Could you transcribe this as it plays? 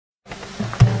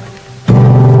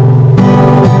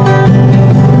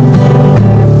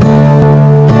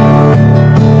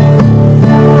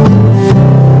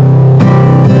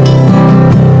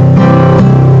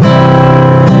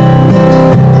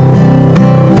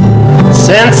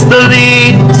Since the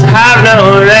leaves have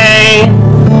no rain,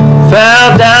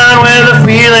 fell down with a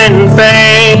feeling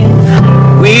faint,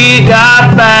 we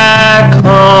got back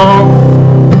home.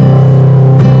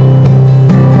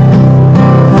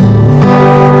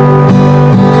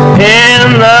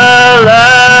 In the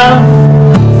love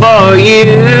for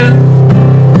you,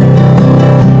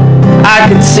 I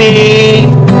could see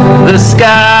the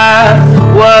sky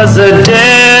was a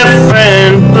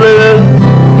different blue.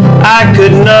 I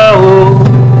could know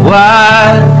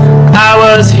why I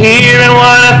was hearing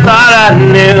what I thought I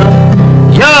knew.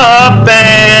 Your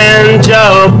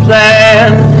banjo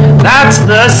playing, that's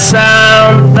the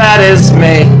sound that is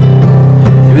made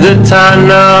through the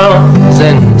tunnels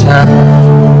in time.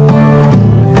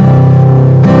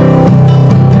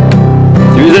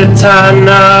 Through the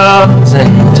tunnels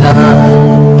in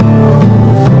time.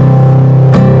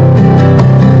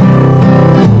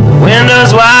 The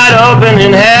windows wide open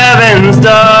in heaven's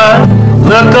door.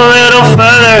 Look a little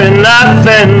further and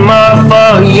nothing more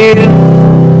for you.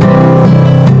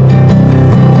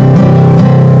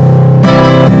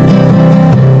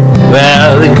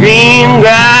 Well, the green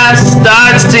grass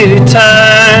starts to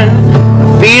turn,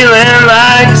 feeling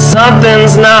like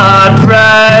something's not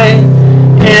right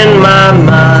in my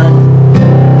mind.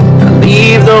 I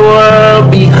leave the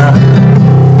world behind.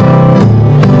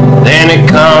 Then it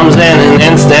comes in an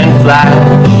instant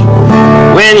flash,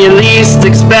 when you least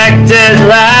expect it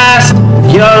last.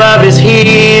 Your love is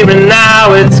here and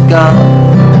now it's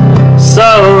gone.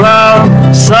 So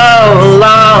long, so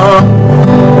long.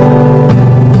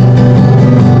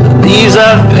 The leaves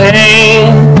of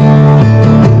pain,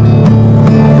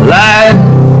 like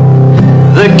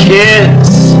the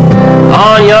kiss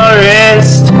on your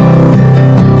wrist,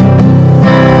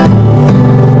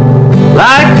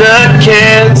 like the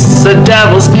kiss, the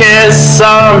devil's kiss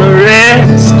on the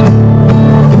wrist.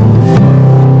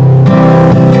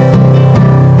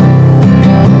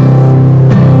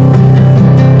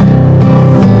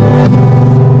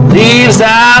 Leaves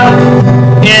out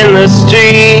in the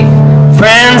street,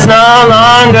 friends no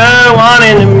longer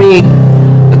wanting to meet.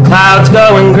 The clouds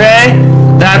going gray,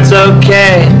 that's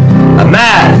okay. I'm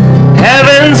at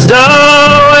heaven's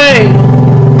doorway.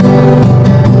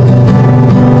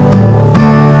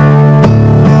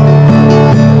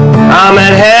 I'm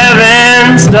at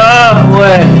heaven's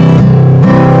doorway.